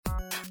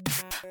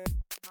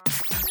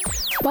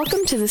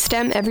Welcome to the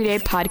STEM Everyday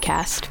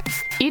Podcast.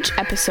 Each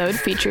episode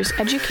features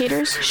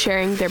educators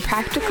sharing their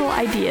practical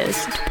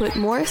ideas to put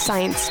more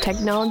science,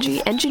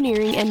 technology,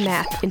 engineering, and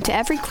math into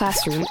every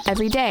classroom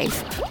every day.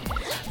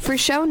 For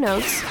show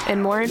notes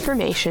and more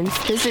information,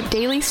 visit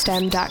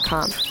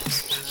dailystem.com.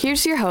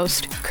 Here's your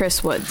host,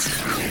 Chris Woods.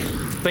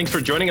 Thanks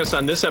for joining us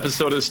on this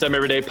episode of the STEM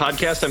Everyday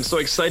Podcast. I'm so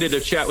excited to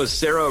chat with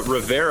Sarah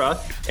Rivera,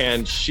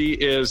 and she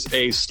is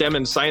a STEM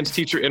and science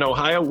teacher in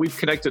Ohio. We've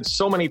connected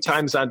so many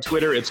times on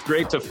Twitter. It's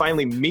great to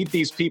finally meet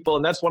these people,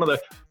 and that's one of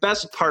the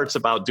best parts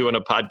about doing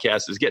a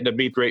podcast is getting to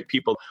meet great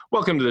people.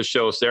 Welcome to the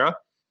show, Sarah.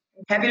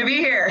 Happy to be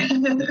here.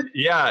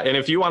 Yeah, and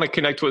if you want to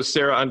connect with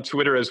Sarah on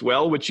Twitter as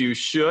well, which you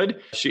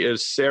should, she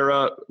is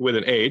Sarah with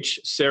an H,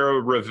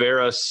 Sarah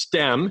Rivera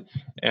STEM.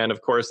 And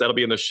of course, that'll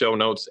be in the show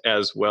notes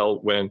as well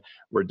when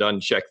we're done.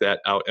 Check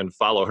that out and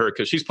follow her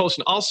because she's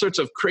posting all sorts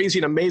of crazy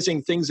and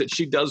amazing things that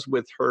she does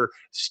with her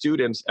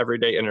students every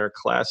day in her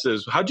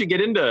classes. How'd you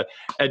get into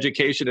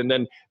education and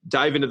then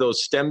dive into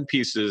those STEM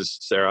pieces,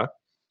 Sarah?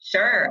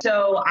 Sure.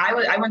 So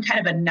I went kind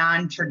of a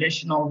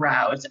non-traditional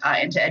route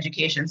into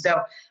education.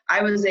 So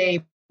I was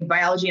a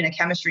biology and a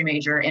chemistry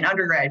major in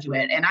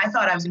undergraduate, and I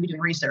thought I was going to be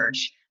doing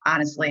research,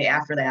 honestly,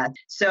 after that.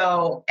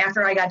 So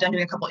after I got done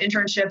doing a couple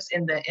internships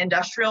in the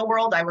industrial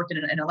world, I worked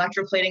in an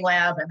electroplating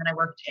lab, and then I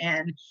worked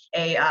in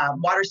a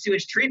water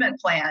sewage treatment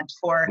plant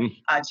for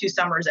 2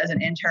 summers as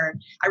an intern.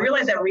 I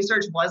realized that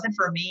research wasn't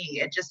for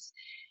me.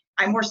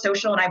 I'm more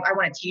social and I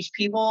want to teach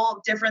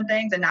people different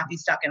things and not be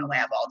stuck in a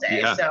lab all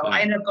day. I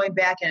ended up going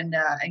back and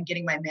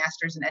getting my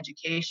master's in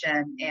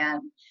education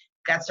and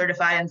got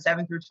certified in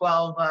 7 through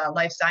 12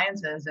 life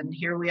sciences. And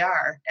here we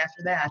are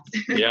after that.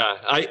 Yeah,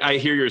 I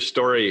hear your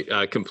story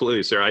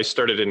completely, Sarah. I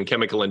started in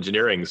chemical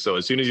engineering. So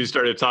as soon as you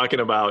started talking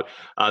about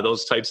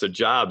those types of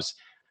jobs,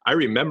 I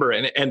remember,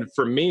 and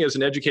for me as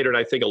an educator, and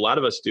I think a lot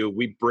of us do,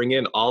 we bring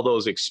in all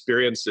those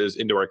experiences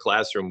into our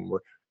classroom. We're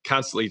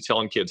constantly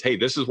telling kids, hey,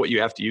 this is what you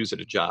have to use at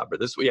a job, or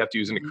this is what you have to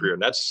use in a career.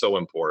 And that's so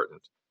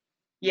important.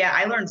 Yeah,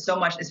 I learned so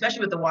much,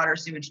 especially with the water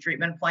sewage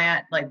treatment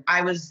plant. Like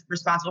I was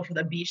responsible for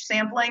the beach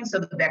sampling. So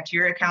the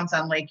bacteria counts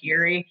on Lake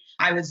Erie.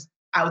 I was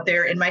out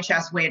there in my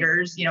chest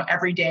waders,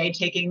 every day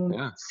taking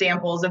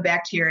samples of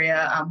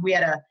bacteria. We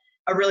had a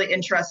really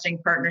interesting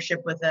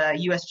partnership with a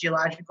U.S.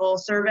 Geological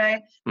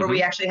Survey where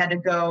we actually had to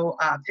go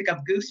pick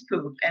up goose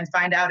poop and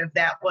find out if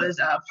that was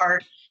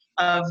part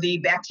of the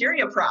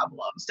bacteria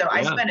problem. So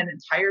I spent an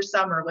entire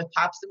summer with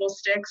popsicle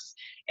sticks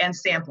and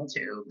sample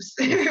tubes.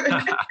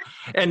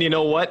 And you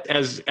know what?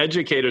 As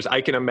educators,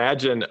 I can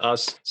imagine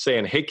us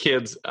saying, hey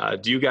kids,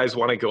 do you guys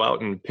want to go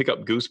out and pick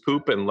up goose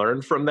poop and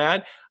learn from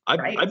that?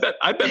 I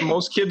bet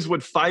most kids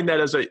would find that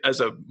as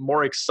a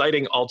more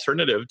exciting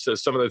alternative to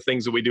some of the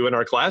things that we do in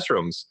our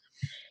classrooms.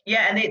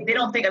 Yeah, and they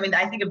don't think,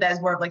 I think of that as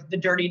more of like the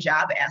dirty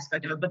job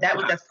aspect of it, but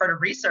that's part of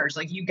research.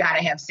 Like you got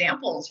to have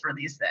samples for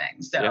these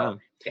things. So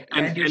you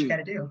gotta do what you got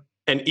to do.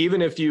 And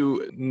even if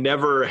you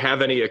never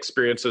have any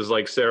experiences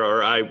like Sarah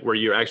or I, where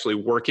you're actually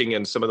working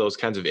in some of those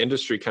kinds of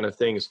industry kind of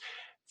things,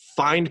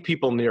 find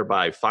people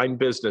nearby, find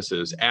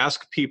businesses,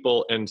 ask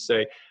people and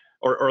say,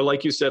 or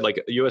like you said, like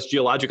U.S.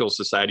 Geological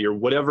Society or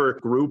whatever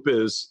group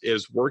is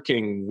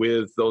working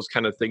with those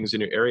kind of things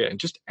in your area, and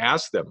just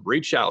ask them,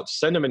 reach out,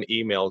 send them an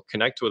email,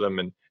 connect with them,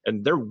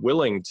 and they're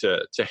willing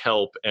to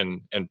help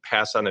and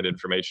pass on that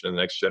information to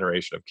the next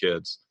generation of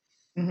kids.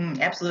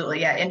 Mm-hmm, absolutely.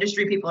 Yeah.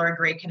 Industry people are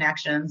great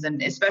connections.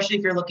 And especially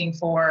if you're looking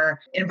for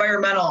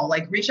environmental,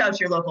 like reach out to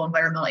your local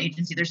environmental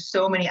agency. There's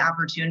so many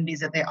opportunities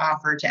that they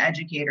offer to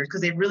educators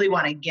because they really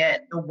want to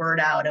get the word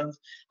out of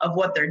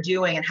what they're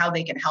doing and how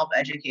they can help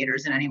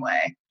educators in any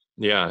way.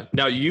 Yeah.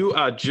 Now you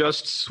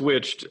just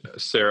switched,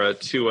 Sarah,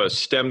 to a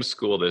STEM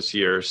school this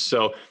year.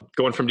 So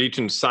going from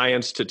teaching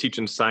science to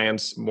teaching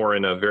science more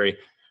in a very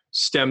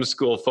STEM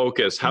school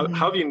focus. How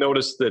have you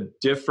noticed the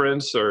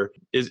difference, or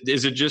is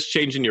it just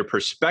changing your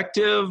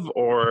perspective,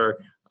 or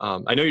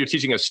I know you're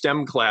teaching a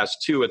STEM class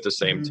too at the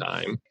same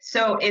time.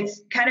 So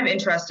it's kind of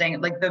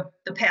interesting. Like the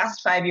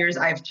past 5 years,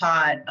 I've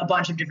taught a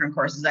bunch of different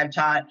courses. I've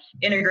taught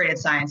integrated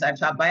science. I've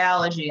taught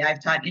biology.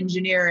 I've taught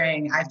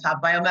engineering. I've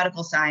taught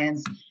biomedical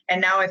science. And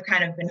now I've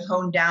kind of been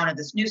honed down at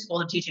this new school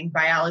to teaching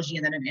biology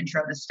and then an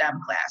intro to STEM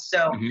class.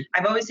 So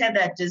I've always had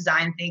that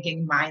design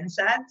thinking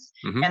mindset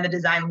and the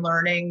design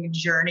learning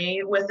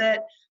journey with it.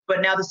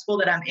 But now the school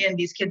that I'm in,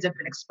 these kids have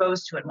been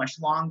exposed to it much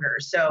longer.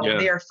 So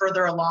they are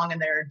further along in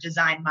their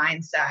design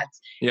mindsets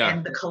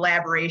and the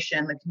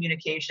collaboration, the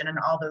communication, and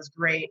all those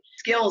great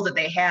skills that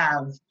they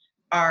have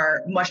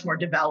are much more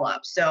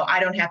developed. So I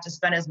don't have to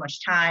spend as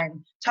much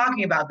time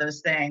talking about those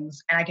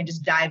things, and I can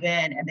just dive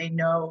in and they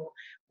know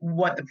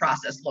what the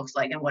process looks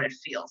like and what it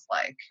feels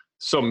like.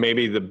 So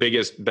maybe the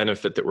biggest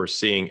benefit that we're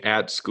seeing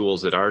at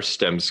schools, at our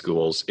STEM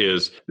schools,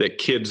 is that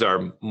kids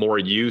are more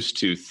used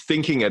to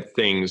thinking at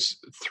things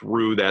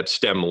through that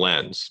STEM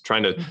lens,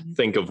 trying to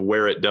think of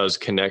where it does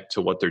connect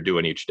to what they're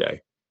doing each day.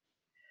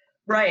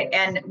 Right.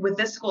 And with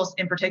this school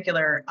in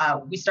particular,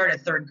 we start at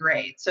third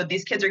grade. So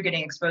these kids are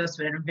getting exposed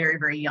to it at a very,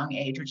 very young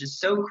age, which is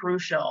so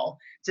crucial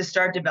to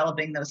start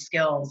developing those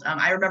skills.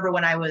 I remember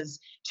when I was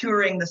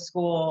touring the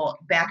school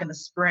back in the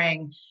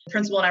spring, the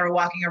principal and I were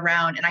walking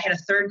around and I had a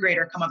third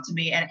grader come up to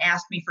me and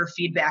ask me for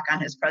feedback on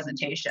his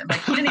presentation.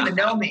 Like he didn't even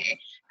know me.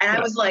 And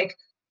I was like,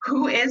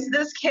 who is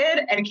this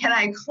kid? And can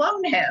I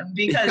clone him?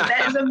 Because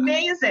that is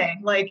amazing.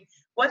 Like,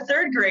 what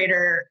third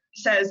grader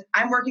says,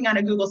 I'm working on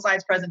a Google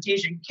Slides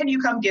presentation. Can you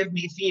come give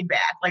me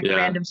feedback? Like a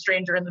random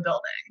stranger in the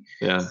building.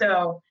 Yeah.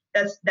 So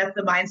that's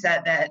the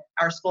mindset that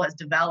our school has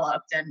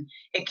developed, and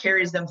it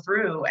carries them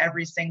through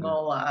every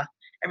single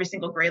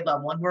grade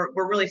level. And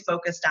we're really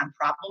focused on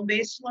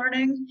problem-based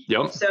learning.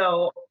 Yep.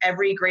 So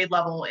every grade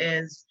level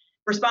is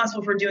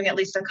responsible for doing at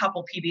least a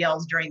couple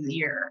PBLs during the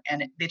year,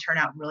 and they turn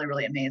out really,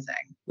 really amazing.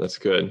 That's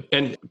good.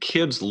 And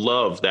kids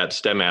love that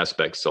STEM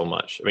aspect so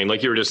much. I mean,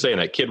 like you were just saying,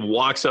 that kid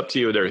walks up to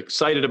you, they're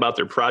excited about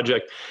their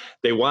project.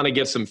 They want to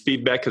get some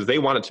feedback because they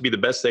want it to be the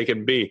best they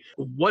can be.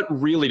 What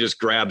really just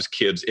grabs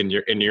kids in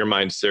your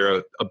mind,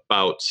 Sarah,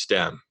 about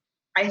STEM?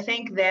 I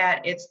think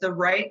that it's the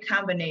right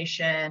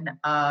combination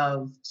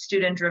of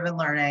student-driven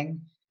learning,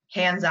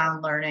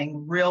 hands-on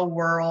learning, real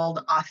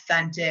world,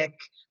 authentic,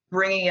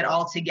 bringing it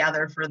all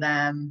together for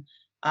them.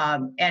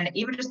 And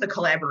even just the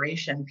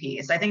collaboration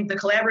piece. I think the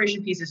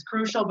collaboration piece is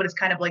crucial, but it's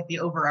kind of like the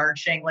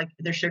overarching, like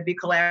there should be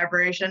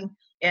collaboration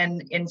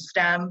in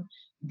STEM,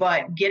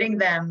 but getting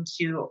them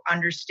to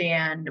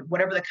understand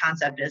whatever the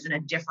concept is in a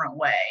different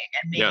way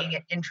and making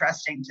it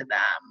interesting to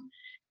them.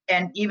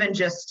 And even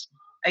just,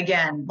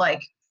 again,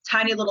 like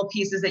tiny little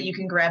pieces that you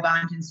can grab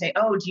onto and say,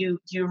 oh, do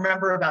you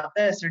remember about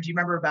this? Or do you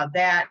remember about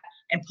that?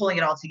 And pulling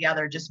it all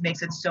together just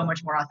makes it so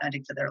much more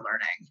authentic to their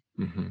learning.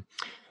 Mm-hmm.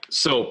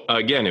 So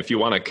again, if you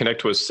want to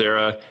connect with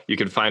Sarah, you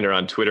can find her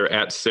on Twitter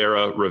at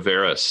Sarah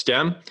Rivera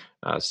STEM,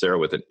 Sarah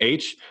with an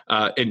H.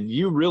 And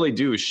you really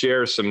do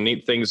share some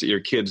neat things that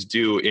your kids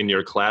do in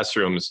your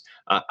classrooms.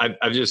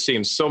 I've just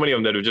seen so many of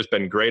them that have just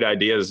been great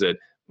ideas that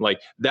like,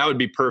 that would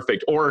be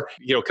perfect. Or,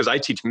 because I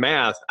teach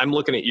math, I'm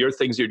looking at your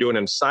things you're doing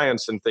in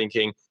science and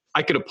thinking,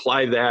 I could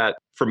apply that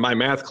for my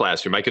math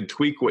classroom. I could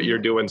tweak what you're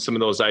doing, some of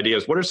those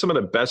ideas. What are some of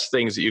the best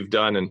things that you've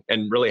done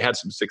and really had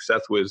some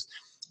success with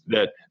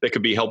that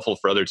could be helpful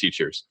for other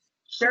teachers?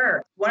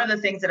 Sure. One of the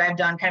things that I've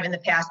done kind of in the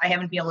past, I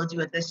haven't been able to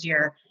do it this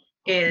year,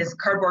 is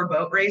cardboard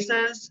boat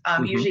races.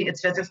 Usually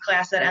it's physics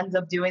class that ends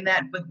up doing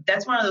that, but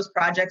that's one of those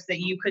projects that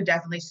you could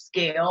definitely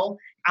scale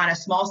on a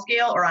small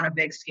scale or on a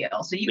big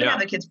scale. So you can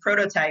have the kids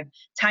prototype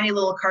tiny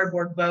little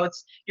cardboard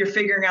boats. You're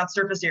figuring out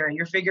surface area.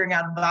 You're figuring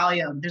out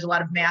volume. There's a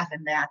lot of math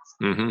in that.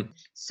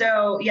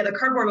 So the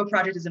cardboard boat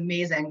project is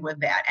amazing with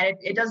that. And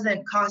it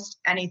doesn't cost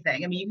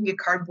anything. I mean, you can get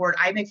cardboard.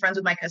 I make friends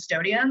with my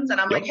custodians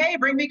and I'm like, hey,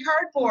 bring me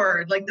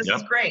cardboard. Like, this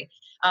is great.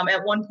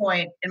 At one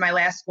point in my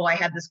last school, I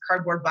had this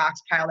cardboard box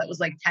pile that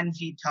was like 10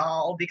 feet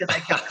tall because I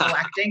kept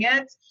collecting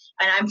it.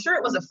 And I'm sure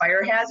it was a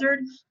fire hazard,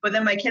 but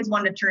then my kids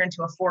wanted to turn it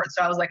into a fort.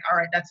 So I was like, all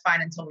right, that's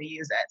fine until we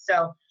use it.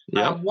 So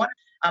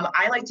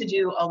I like to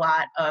do a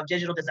lot of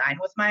digital design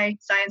with my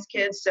science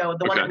kids. So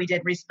the one that we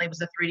did recently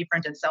was a 3D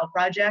printed cell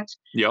project.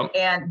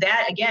 And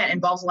that, again,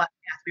 involves a lot of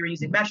math. We were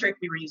using metric,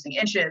 we were using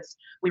inches,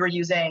 we were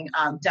using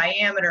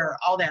diameter,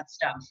 all that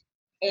stuff.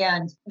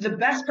 And the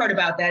best part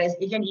about that is,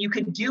 again, you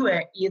could do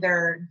it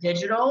either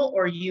digital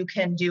or you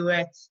can do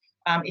it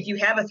if you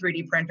have a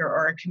 3D printer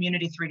or a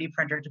community 3D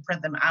printer to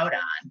print them out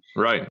on.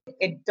 Right.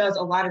 It does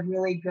a lot of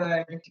really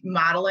good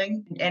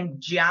modeling and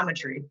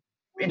geometry,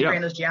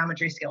 integrating those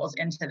geometry skills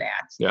into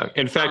that. Yeah.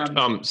 In fact,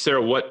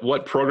 Sarah,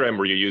 what program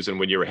were you using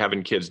when you were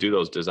having kids do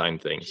those design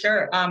things?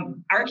 Sure.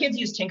 Our kids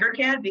use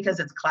Tinkercad because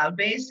it's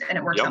cloud-based and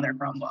it works on their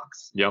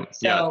Chromebooks.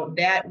 So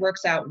that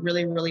works out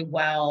really, really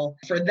well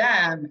for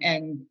them.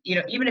 And,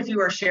 even if you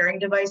are sharing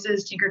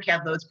devices,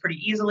 Tinkercad loads pretty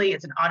easily.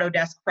 It's an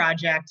Autodesk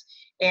project.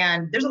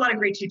 And there's a lot of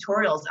great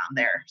tutorials on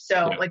there.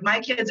 So like my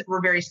kids were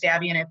very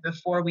savvy in it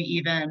before we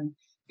even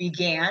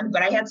began,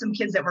 but I had some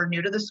kids that were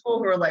new to the school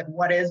who were like,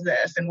 what is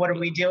this? And what are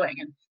we doing?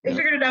 And they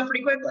figured it out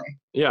pretty quickly.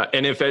 Yeah.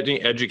 And if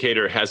any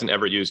educator hasn't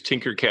ever used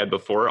Tinkercad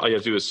before, all you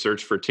have to do is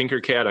search for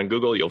Tinkercad on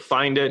Google. You'll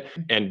find it.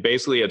 And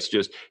basically it's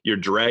just, you're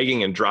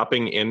dragging and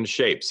dropping in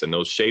shapes and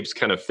those shapes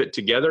kind of fit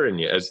together.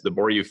 And as the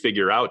more you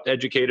figure out,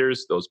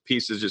 educators, those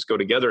pieces just go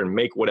together and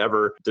make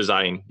whatever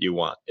design you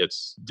want.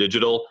 It's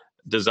digital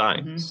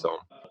design. So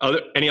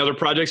any other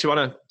projects you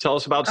want to tell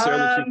us about, Sarah?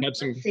 That you've had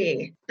some... Let's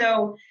see.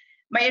 So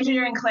my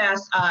engineering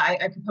class,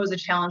 I proposed a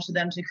challenge to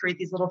them to create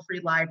these little free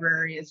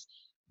libraries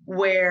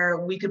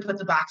where we could put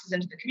the boxes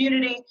into the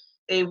community.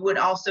 They would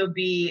also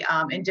be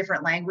in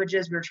different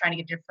languages. We were trying to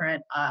get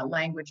different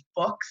language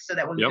books so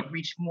that we could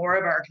reach more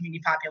of our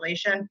community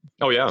population.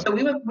 Oh, yeah. So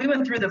we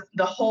went through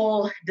the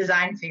whole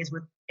design phase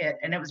with it,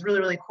 and it was really,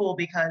 really cool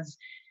because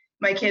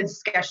my kids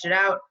sketched it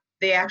out.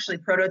 They actually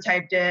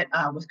prototyped it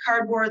with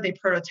cardboard. They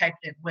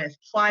prototyped it with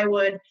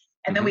plywood.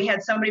 And then we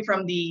had somebody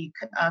from the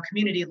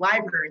community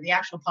library, the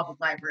actual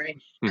public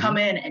library, come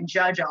in and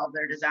judge all of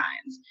their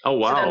designs. Oh,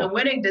 wow. So then the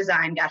winning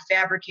design got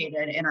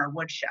fabricated in our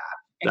wood shop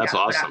and got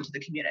put out into the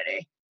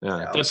community.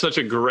 Yeah, So. that's such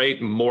a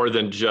great more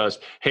than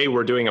just, hey,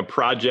 we're doing a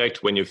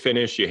project. When you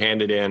finish, you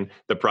hand it in,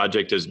 the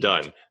project is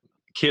done.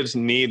 Kids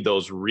need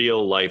those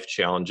real life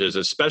challenges,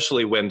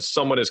 especially when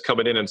someone is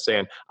coming in and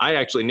saying, I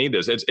actually need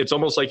this. It's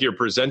almost like you're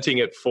presenting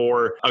it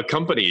for a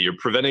company. You're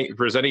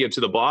presenting it to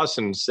the boss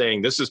and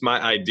saying, this is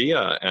my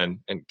idea. And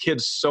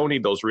kids so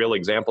need those real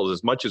examples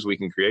as much as we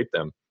can create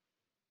them.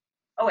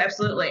 Oh,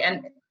 absolutely.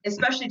 And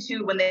especially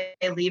too, when they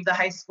leave the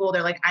high school,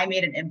 they're like, I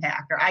made an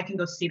impact, or I can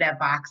go see that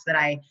box that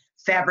I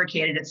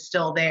fabricated. It's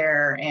still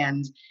there.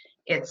 And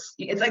it's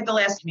like the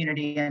last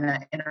community in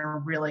a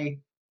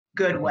really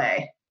good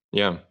way.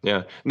 Yeah.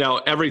 Yeah. Now,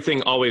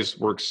 everything always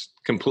works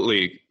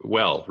completely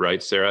well,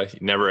 right, Sarah? You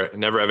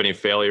never have any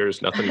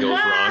failures. Nothing goes wrong,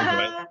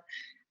 right?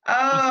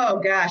 Oh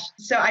gosh.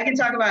 So I can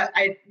talk about,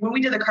 when we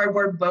did the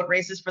cardboard boat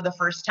races for the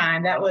first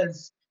time, that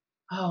was,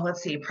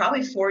 let's see,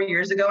 probably 4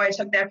 years ago, I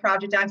took that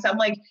project on. So I'm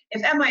like,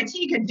 if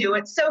MIT could do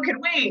it, so could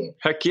we.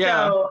 Heck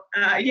yeah. So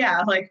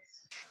like,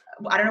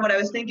 I don't know what I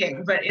was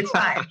thinking, but it's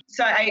fine.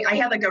 So I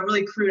had like a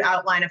really crude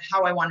outline of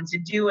how I wanted to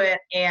do it.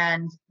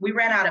 And we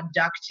ran out of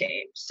duct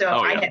tape. So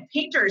I had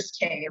painter's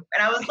tape,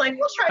 and I was like,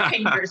 we'll try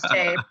painter's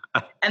tape.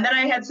 And then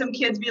I had some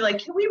kids be like,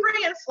 can we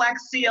bring in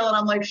Flex Seal? And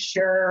I'm like,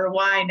 sure,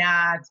 why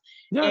not?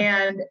 Yeah.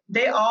 And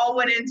they all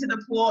went into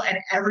the pool and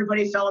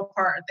everybody fell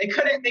apart. They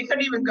couldn't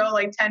even go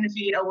like 10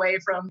 feet away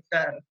from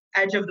the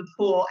edge of the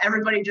pool.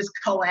 Everybody just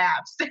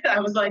collapsed.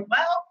 I was like,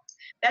 well,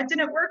 that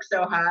didn't work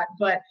so hot.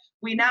 But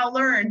we now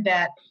learned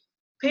that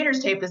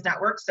painter's tape does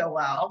not work so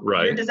well.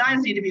 Right. Your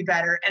designs need to be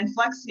better, and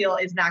Flex Seal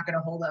is not going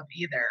to hold up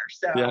either.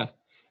 So yeah.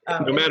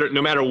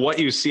 No matter what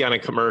you see on a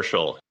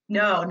commercial.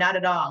 No, not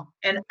at all.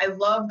 And I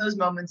love those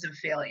moments of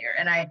failure.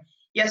 And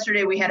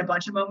yesterday we had a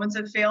bunch of moments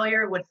of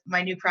failure with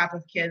my new crop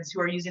of kids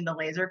who are using the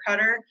laser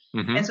cutter.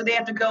 Mm-hmm. And so they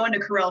have to go into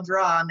Corel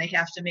Draw and they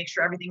have to make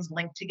sure everything's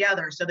linked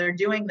together. So they're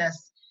doing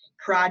this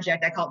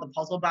project, I call it the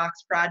puzzle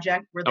box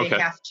project, where they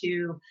have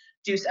to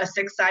do a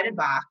 6-sided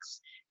box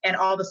and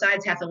all the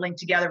sides have to link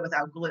together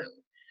without glue.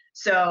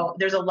 So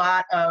there's a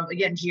lot of,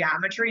 again,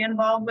 geometry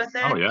involved with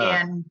it. Oh,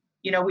 yeah. And,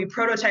 we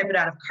prototype it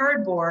out of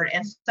cardboard,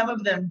 and some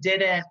of them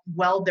didn't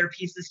weld their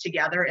pieces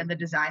together in the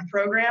design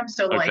program.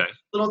 So like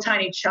little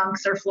tiny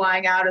chunks are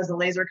flying out as the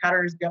laser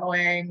cutter is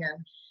going,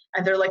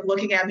 and they're like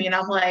looking at me, and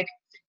I'm like,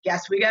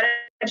 guess we got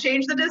to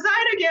change the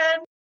design again.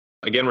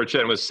 Again, we're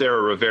chatting with Sarah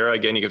Rivera.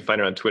 Again, you can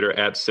find her on Twitter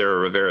at Sarah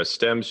Rivera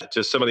STEMs.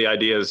 Just some of the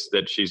ideas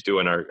that she's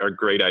doing are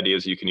great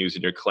ideas you can use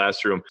in your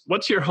classroom.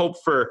 What's your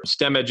hope for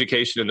STEM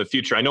education in the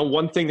future? I know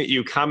one thing that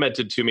you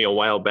commented to me a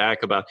while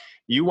back about,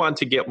 you want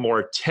to get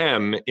more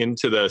TEM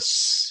into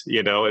this,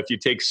 if you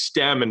take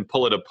STEM and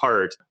pull it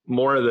apart,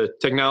 more of the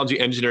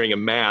technology, engineering,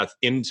 and math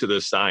into the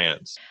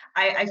science.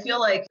 I feel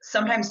like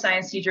sometimes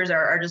science teachers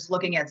are just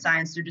looking at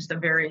science through just a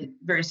very,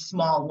 very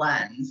small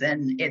lens,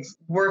 and it's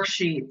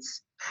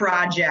worksheets,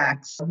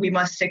 projects. We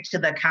must stick to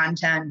the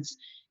content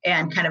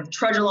and kind of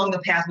trudge along the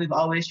path we've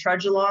always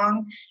trudged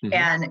along. Mm-hmm.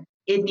 And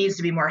it needs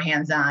to be more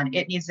hands-on.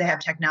 It needs to have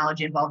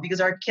technology involved because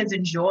our kids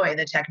enjoy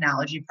the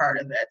technology part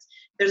of it.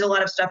 There's a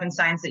lot of stuff in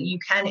science that you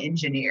can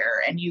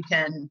engineer, and you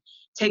can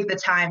take the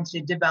time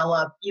to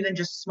develop even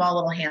just small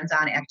little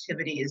hands-on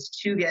activities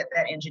to get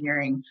that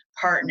engineering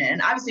part in it.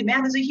 And obviously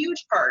math is a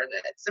huge part of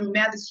it. So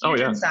math is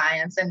huge in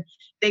science, and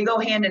they go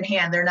hand in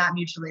hand. They're not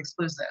mutually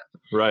exclusive.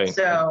 Right.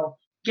 So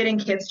getting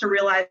kids to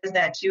realize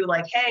that too,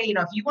 like, hey,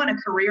 if you want a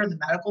career in the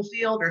medical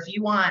field, or if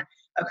you want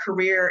a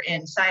career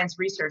in science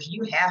research,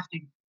 you have to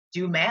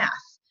do math.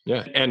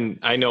 Yeah. And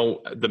I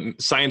know the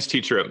science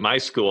teacher at my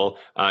school,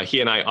 he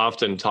and I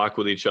often talk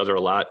with each other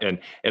a lot.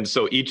 And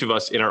so each of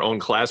us in our own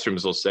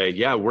classrooms will say,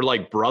 yeah, we're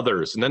like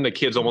brothers. And then the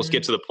kids almost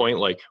get to the point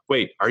like,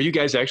 wait, are you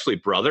guys actually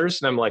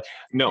brothers? And I'm like,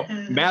 no,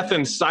 math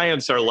and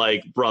science are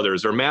like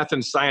brothers, or math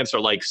and science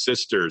are like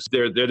sisters.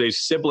 They're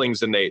these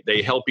siblings, and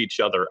they help each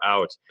other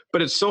out.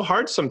 But it's so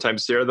hard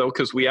sometimes, Sarah, though,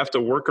 because we have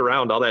to work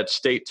around all that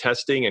state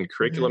testing and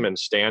curriculum and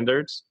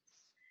standards.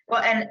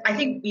 Well, and I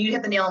think you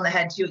hit the nail on the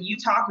head too. You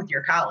talk with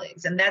your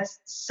colleagues, and that's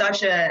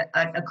such a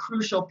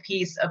crucial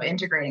piece of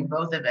integrating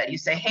both of it. You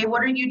say, hey,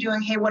 what are you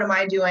doing? Hey, what am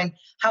I doing?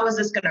 How is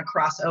this going to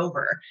cross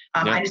over?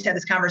 I just had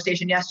this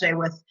conversation yesterday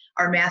with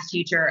our math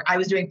teacher. I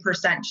was doing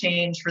percent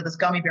change for this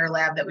gummy bear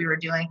lab that we were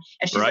doing.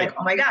 And she's like,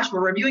 oh my gosh, we're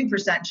reviewing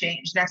percent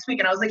change next week.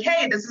 And I was like,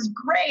 hey, this is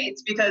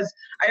great because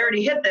I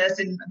already hit this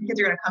and the kids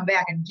are going to come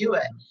back and do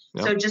it.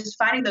 Yep. So just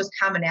finding those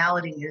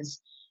commonalities.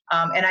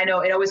 And I know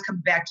it always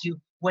comes back to,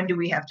 when do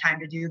we have time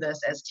to do this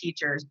as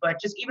teachers? But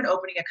just even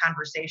opening a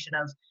conversation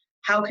of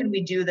how can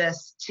we do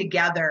this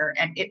together?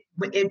 And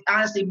it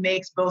honestly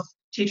makes both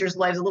teachers'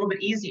 lives a little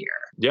bit easier.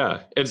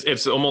 Yeah,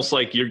 it's almost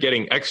like you're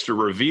getting extra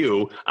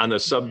review on the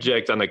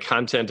subject, on the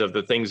content of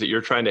the things that you're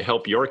trying to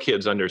help your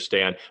kids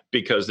understand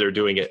because they're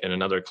doing it in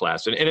another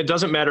class. And it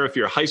doesn't matter if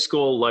you're high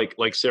school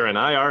like Sarah and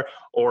I are,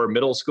 or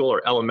middle school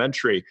or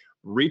elementary.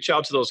 Reach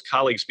out to those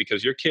colleagues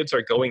because your kids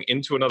are going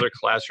into another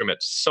classroom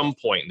at some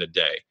point in the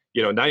day.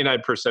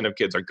 99% of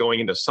kids are going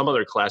into some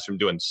other classroom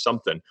doing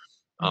something.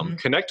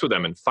 Connect with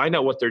them and find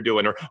out what they're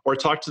doing, or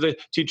talk to the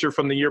teacher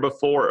from the year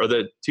before or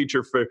the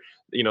teacher for,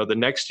 the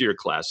next year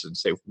class and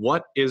say,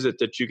 what is it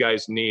that you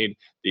guys need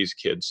these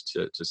kids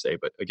to say?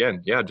 But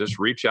again, just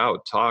reach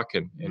out, talk,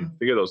 and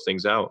figure those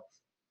things out.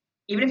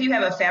 Even if you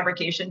have a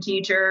fabrication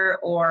teacher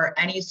or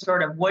any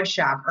sort of wood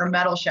shop or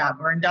metal shop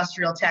or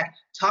industrial tech,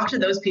 talk to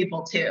those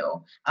people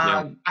too.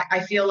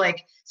 I feel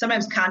like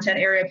sometimes content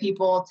area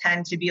people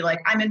tend to be like,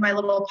 I'm in my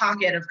little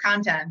pocket of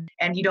content,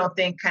 and you don't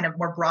think kind of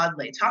more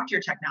broadly. Talk to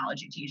your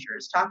technology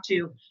teachers, talk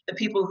to the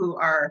people who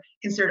are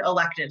considered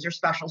electives or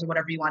specials or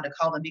whatever you want to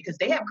call them, because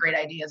they have great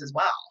ideas as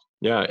well.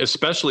 Yeah,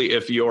 especially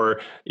if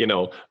your,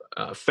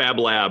 Fab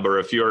Lab or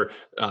if your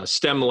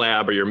STEM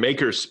lab or your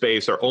maker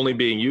space are only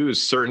being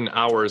used certain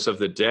hours of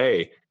the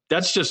day.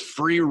 That's just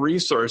free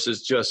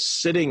resources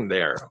just sitting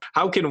there.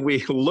 How can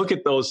we look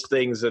at those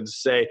things and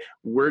say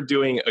we're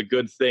doing a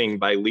good thing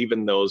by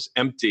leaving those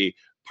empty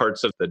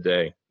parts of the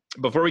day?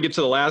 Before we get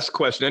to the last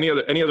question,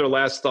 any other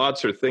last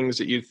thoughts or things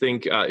that you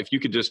think, if you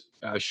could just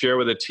share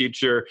with a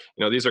teacher?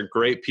 These are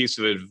great pieces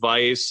of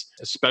advice,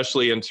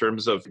 especially in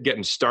terms of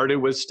getting started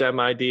with STEM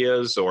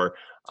ideas or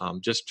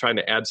just trying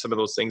to add some of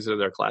those things into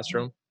their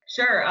classroom.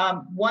 Sure.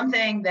 One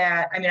thing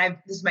that,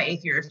 this is my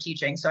 8th year of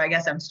teaching, so I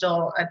guess I'm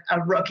still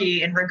a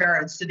rookie in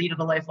regards to the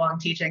lifelong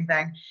teaching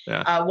thing.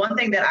 Yeah. One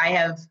thing that I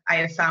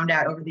have found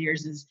out over the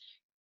years is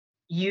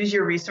use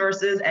your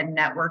resources and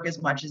network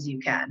as much as you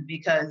can,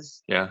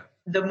 because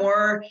the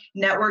more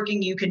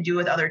networking you can do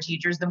with other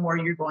teachers, the more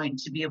you're going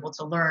to be able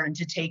to learn and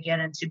to take in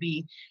and to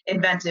be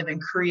inventive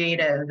and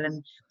creative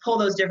and pull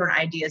those different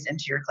ideas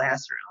into your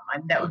classroom.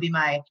 That would be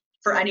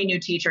for any new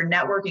teacher,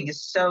 networking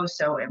is so,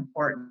 so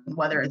important,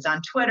 whether it's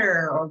on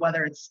Twitter or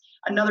whether it's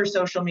another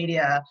social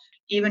media,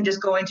 even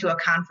just going to a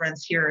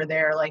conference here or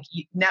there. Like,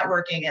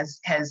 networking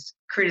has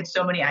created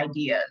so many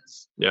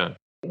ideas. Yeah.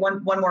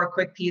 One more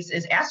quick piece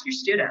is ask your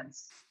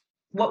students.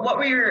 What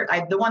were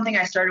the one thing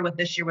I started with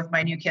this year with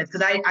my new kids,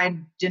 because I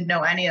didn't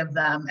know any of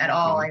them at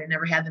all. I had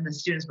never had them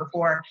as students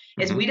before,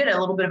 is we did a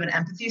little bit of an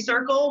empathy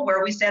circle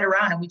where we sat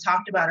around and we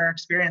talked about our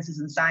experiences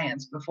in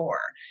science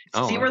before.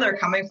 See where they're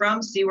coming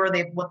from, see what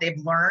they've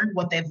learned,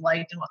 what they've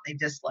liked and what they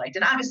disliked.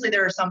 And obviously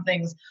there are some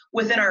things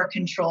within our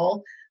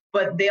control,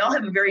 but they all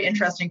have a very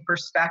interesting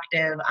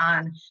perspective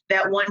on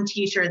that one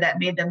teacher that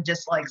made them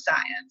dislike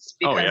science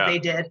because they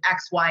did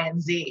X, Y,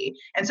 and Z.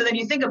 And so then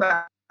you think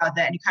about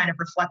that and you kind of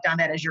reflect on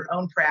that as your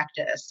own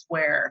practice.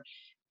 Where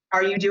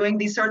are you doing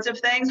these sorts of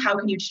things? How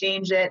can you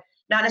change it?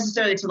 Not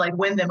necessarily to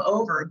win them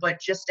over, but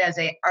just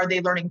are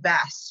they learning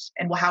best,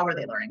 and how are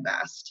they learning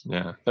best?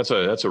 Yeah, that's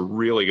a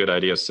really good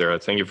idea, Sarah.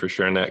 Thank you for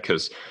sharing that,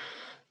 because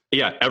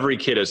every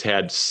kid has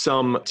had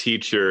some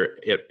teacher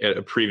at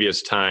a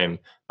previous time.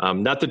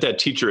 Not that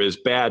teacher is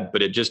bad,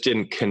 but it just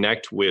didn't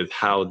connect with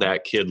how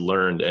that kid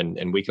learned.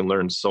 And we can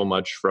learn so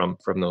much from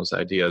those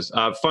ideas.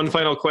 Fun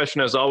final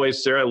question, as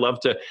always, Sarah. I love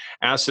to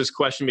ask this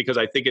question because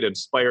I think it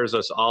inspires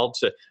us all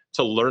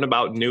to learn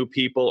about new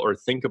people or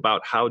think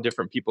about how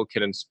different people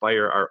can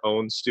inspire our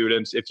own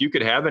students. If you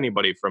could have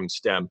anybody from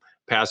STEM,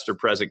 past or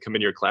present, come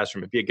into your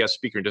classroom and be a guest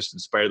speaker and just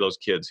inspire those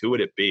kids, who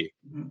would it be?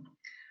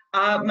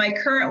 My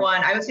current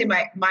one, I would say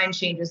mine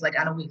changes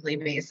on a weekly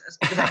basis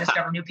because I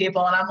discover new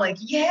people and I'm like,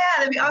 yeah,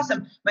 that'd be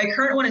awesome. My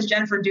current one is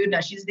Jennifer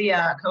Doudna. She's the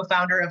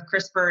co-founder of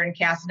CRISPR and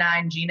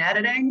Cas9 gene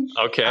editing.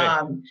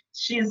 Okay.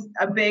 She's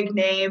a big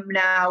name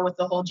now with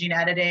the whole gene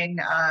editing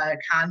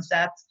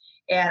concept.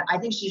 And I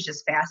think she's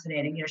just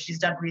fascinating. She's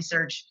done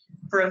research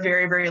for a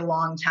very, very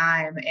long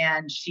time,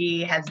 and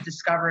she has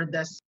discovered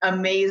this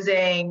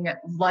amazing,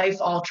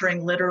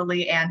 life-altering,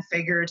 literally and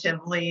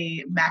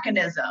figuratively,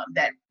 mechanism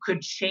that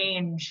could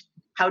change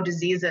how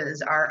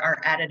diseases are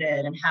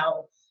edited and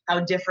how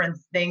different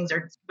things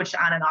are switched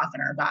on and off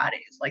in our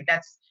bodies.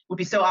 Would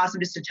be so awesome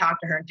just to talk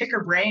to her and pick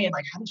her brain.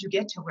 How did you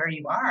get to where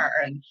you are?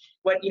 And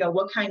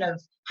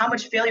how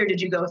much failure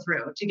did you go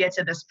through to get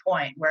to this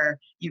point where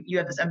you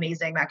have this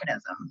amazing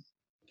mechanism?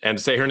 And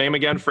say her name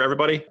again for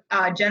everybody.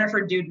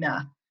 Jennifer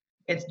Doudna.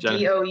 It's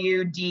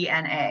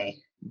Doudna.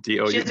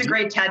 She has a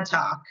great TED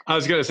Talk. I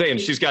was going to say, and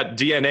she's got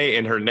DNA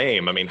in her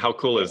name. I mean, how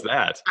cool is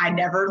that? I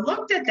never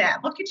looked at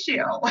that. Look at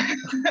you.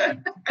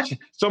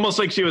 It's almost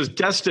like she was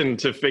destined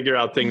to figure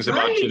out things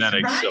about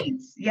genetics. Right.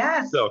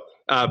 Yes. So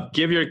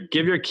give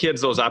your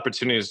kids those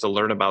opportunities to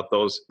learn about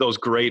those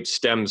great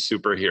STEM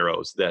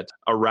superheroes that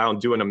are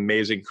around doing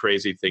amazing,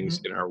 crazy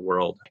things in our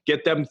world.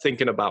 Get them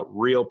thinking about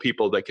real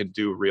people that can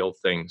do real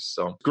things.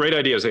 So great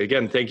ideas.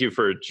 Again, thank you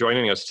for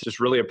joining us. Just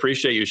really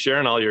appreciate you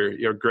sharing all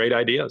your great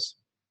ideas.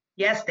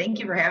 Yes, thank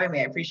you for having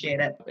me. I appreciate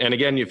it. And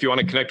again, if you want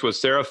to connect with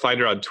Sarah,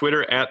 find her on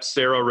Twitter at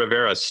Sarah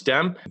Rivera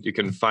STEM. You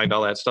can find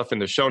all that stuff in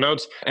the show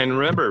notes. And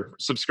remember,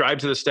 subscribe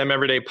to the STEM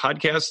Everyday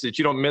podcast so that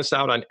you don't miss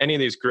out on any of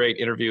these great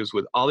interviews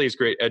with all these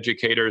great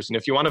educators. And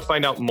if you want to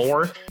find out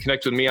more,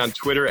 connect with me on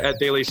Twitter at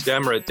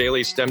DailySTEM or at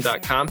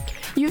dailystem.com.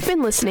 You've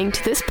been listening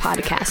to this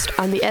podcast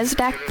on the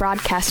ESDAC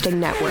Broadcasting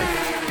Network.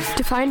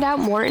 To find out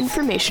more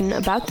information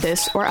about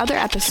this or other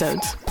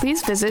episodes,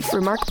 please visit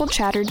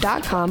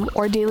remarkablechatter.com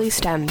or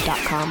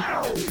dailystem.com.